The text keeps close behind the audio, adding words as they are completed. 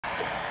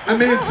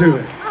I'm into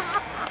it.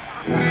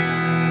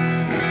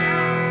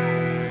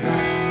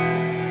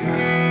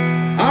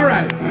 All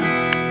right.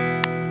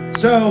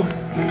 So,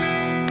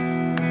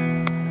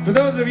 for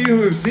those of you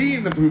who have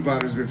seen the Foo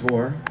Fighters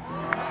before,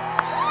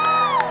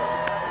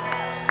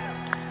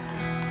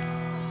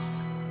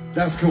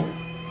 that's cool.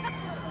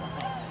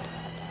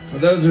 For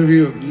those of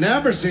you who have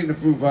never seen the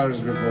Foo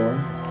Fighters before,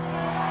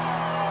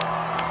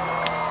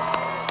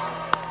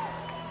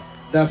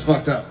 that's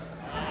fucked up.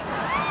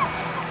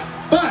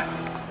 But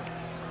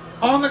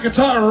on the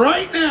guitar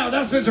right now,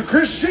 that's Mr.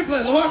 Chris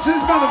Shiflett. Watch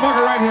this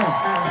motherfucker right here.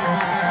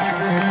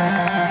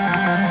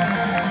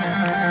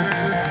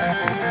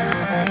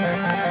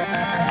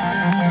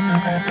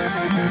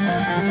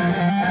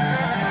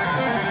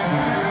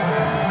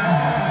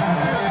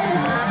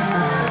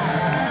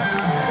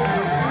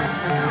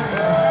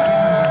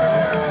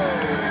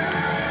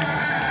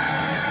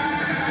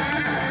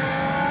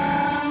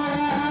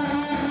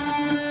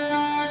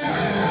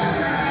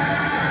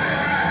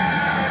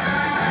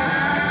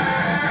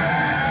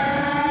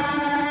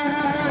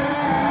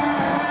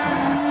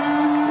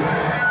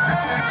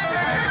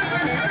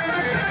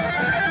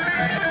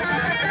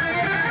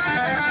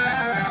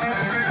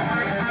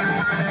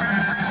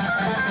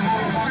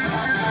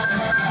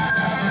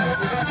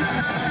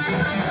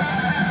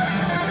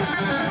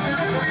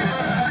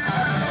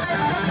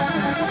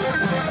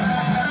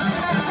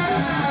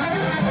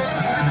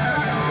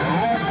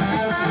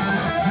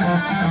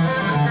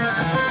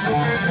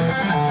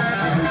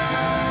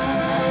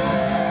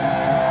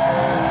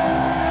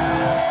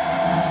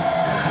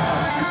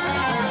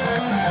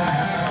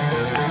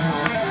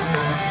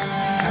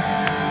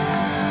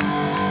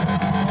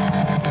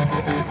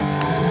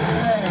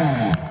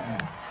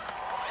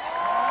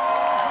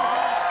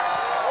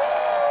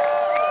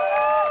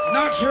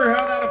 Not sure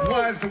how that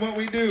applies to what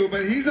we do,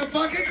 but he's a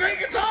fucking great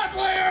guitar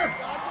player!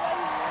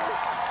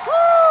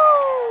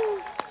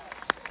 Woo!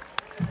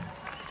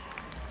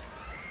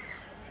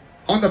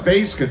 On the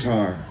bass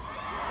guitar,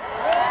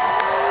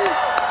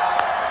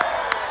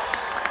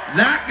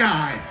 that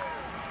guy,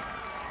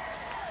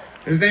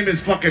 his name is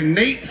fucking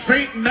Nate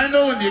St.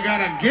 Mendel, and you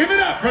gotta give it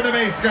up for the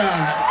bass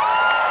guy.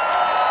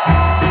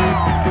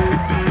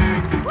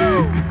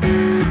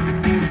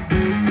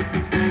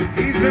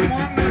 He's been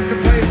wanting us to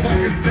play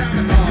fucking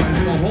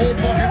Sabotage the whole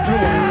fucking tour.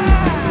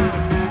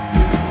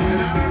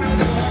 And I don't know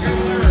the fucking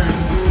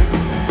lyrics.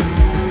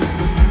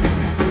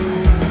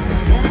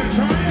 Want me to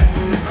try it?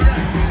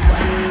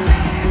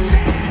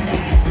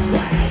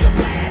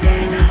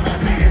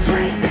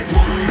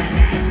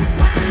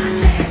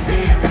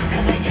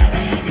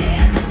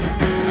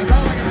 That's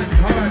all I got.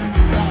 Hold on.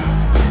 Stop.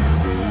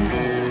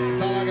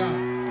 That's all I got.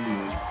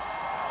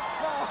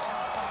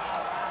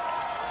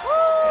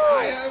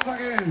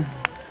 Fucking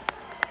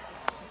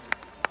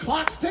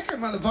clock's ticking,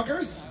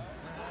 motherfuckers.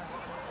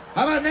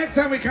 How about next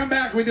time we come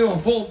back, we do a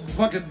full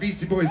fucking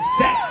Beastie Boys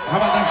set? How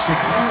about that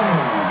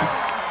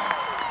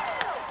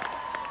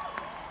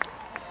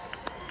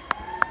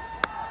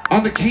shit?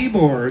 On the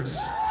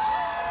keyboards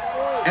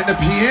and the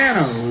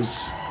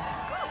pianos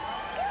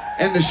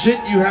and the shit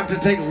you have to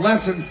take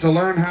lessons to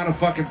learn how to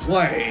fucking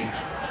play.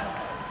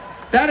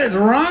 That is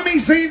Rami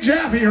St.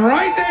 Jaffe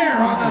right there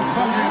on the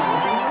fucking...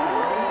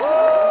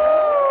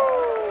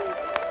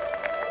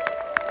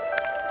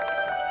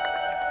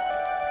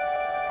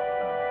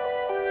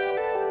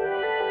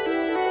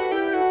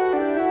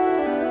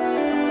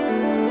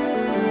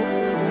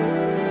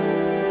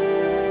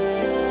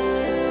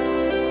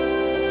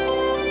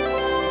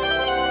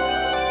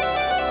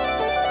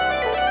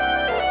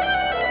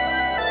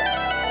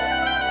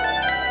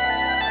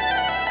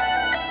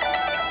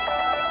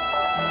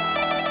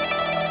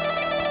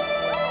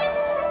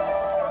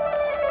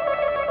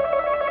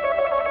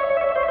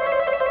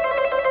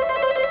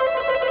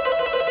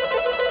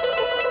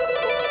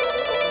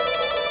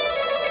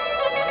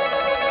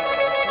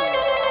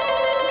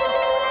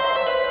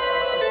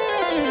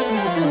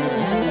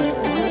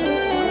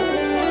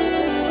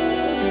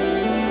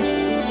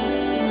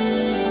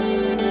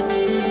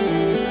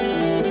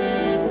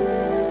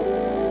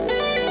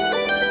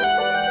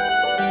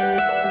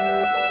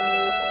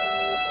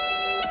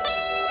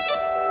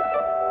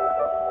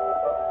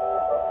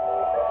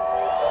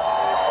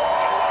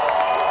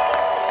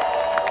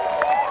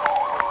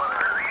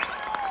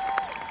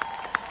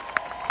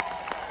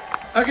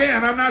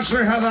 Again, I'm not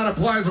sure how that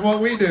applies to what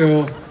we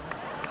do,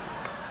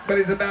 but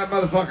he's a bad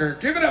motherfucker.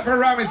 Give it up for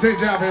Rami St.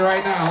 Jaffe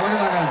right now. Look at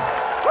that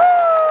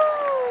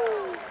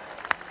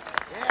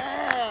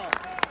guy.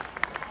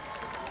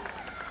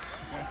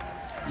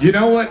 Yeah. You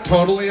know what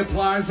totally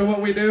applies to what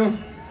we do?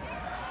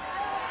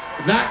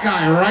 That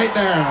guy right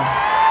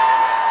there.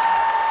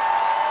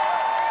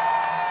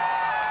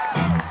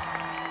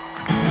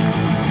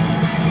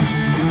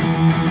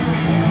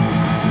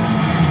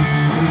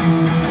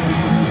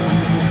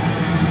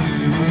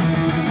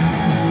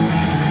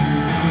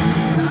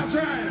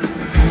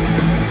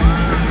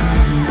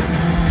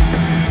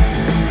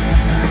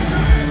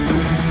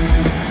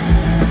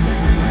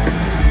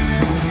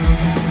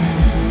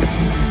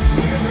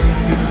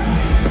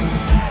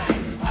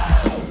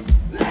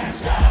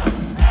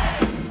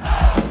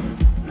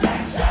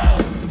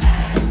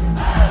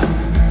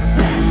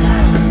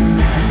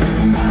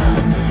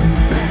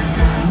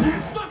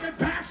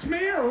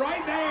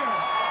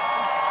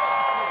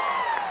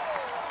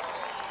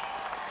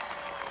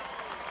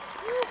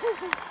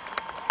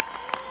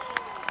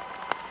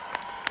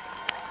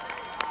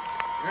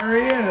 There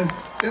he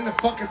is, in the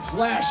fucking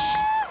flesh.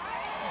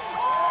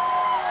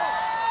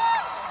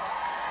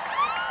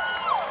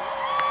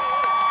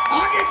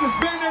 I get to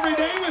spend every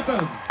day with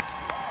him.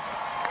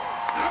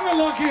 I'm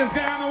the luckiest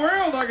guy in the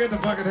world. I get to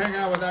fucking hang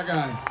out with that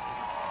guy.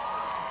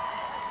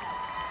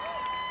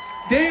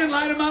 Dan,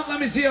 light him up. Let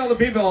me see all the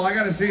people. I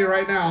gotta see you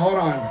right now. Hold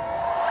on.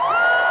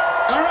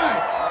 All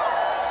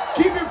right.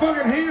 Keep your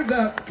fucking hands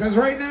up, because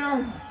right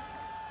now,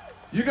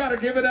 you gotta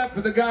give it up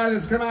for the guy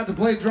that's come out to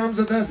play drums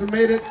with us and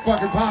made it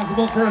fucking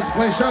possible for us to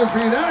play shows for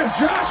you. That is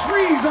Josh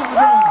Freeze on the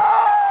drum.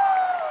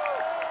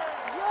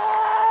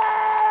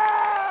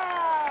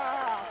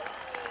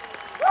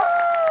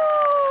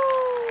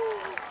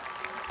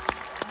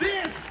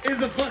 This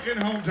is a fucking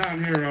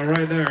hometown hero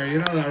right there. You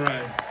know that,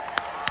 right?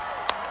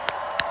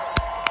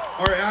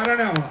 Or I don't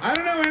know. I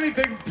don't know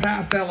anything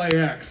past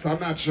LAX. I'm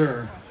not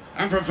sure.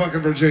 I'm from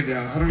fucking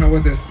Virginia. I don't know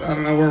where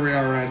we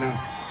are right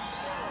now.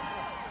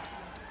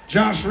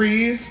 Josh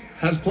Freeze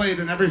has played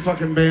in every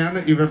fucking band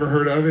that you've ever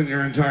heard of in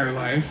your entire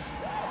life.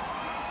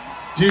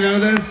 Do you know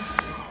this?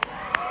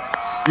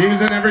 He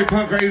was in every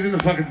punk rock. He was in the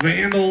fucking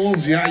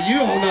Vandals. Yeah,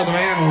 you all know the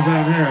Vandals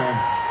out here.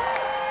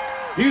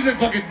 He was in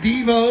fucking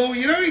Devo.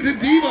 You know he's in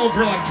Devo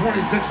for like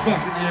 26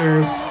 fucking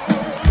years.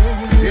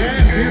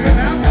 Yes, he's in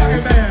that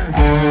fucking band.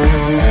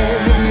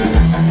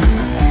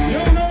 You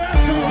all know that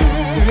song.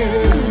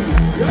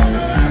 You all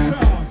know that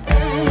song.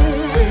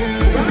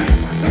 Right,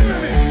 sing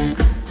with me.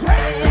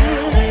 Crack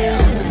down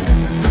hill.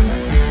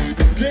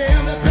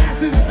 Damn, the bass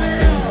is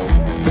still.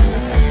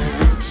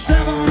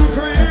 Step on a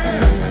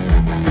crab.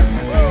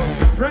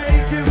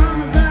 Break your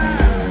mama's back.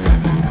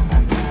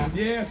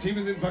 Yes, he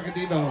was in fucking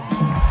Devo.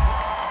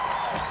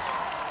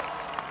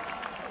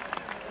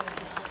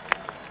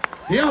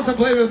 He also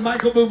played with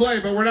Michael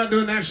Bublé, but we're not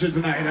doing that shit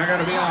tonight, I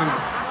gotta be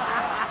honest.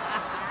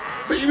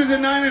 But he was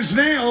in 9 Inch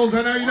Nails,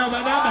 I know you know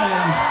about that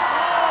band.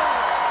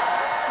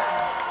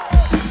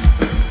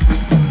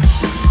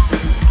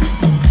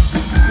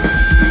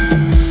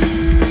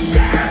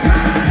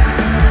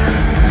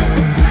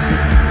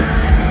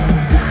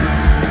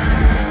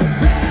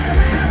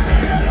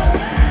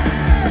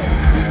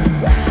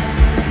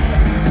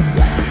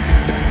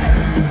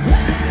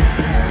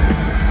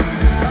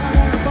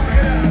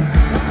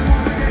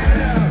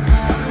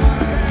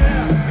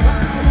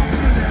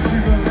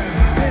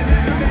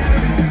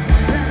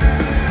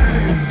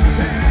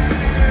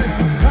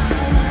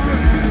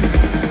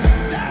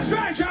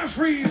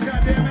 Freeze,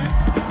 goddammit.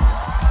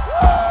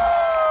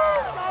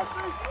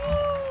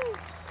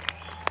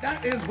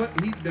 That is what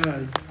he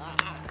does.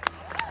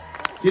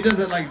 He does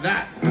it like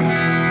that.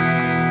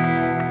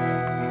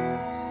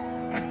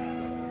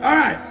 All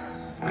right.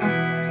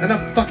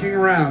 Enough fucking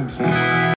around.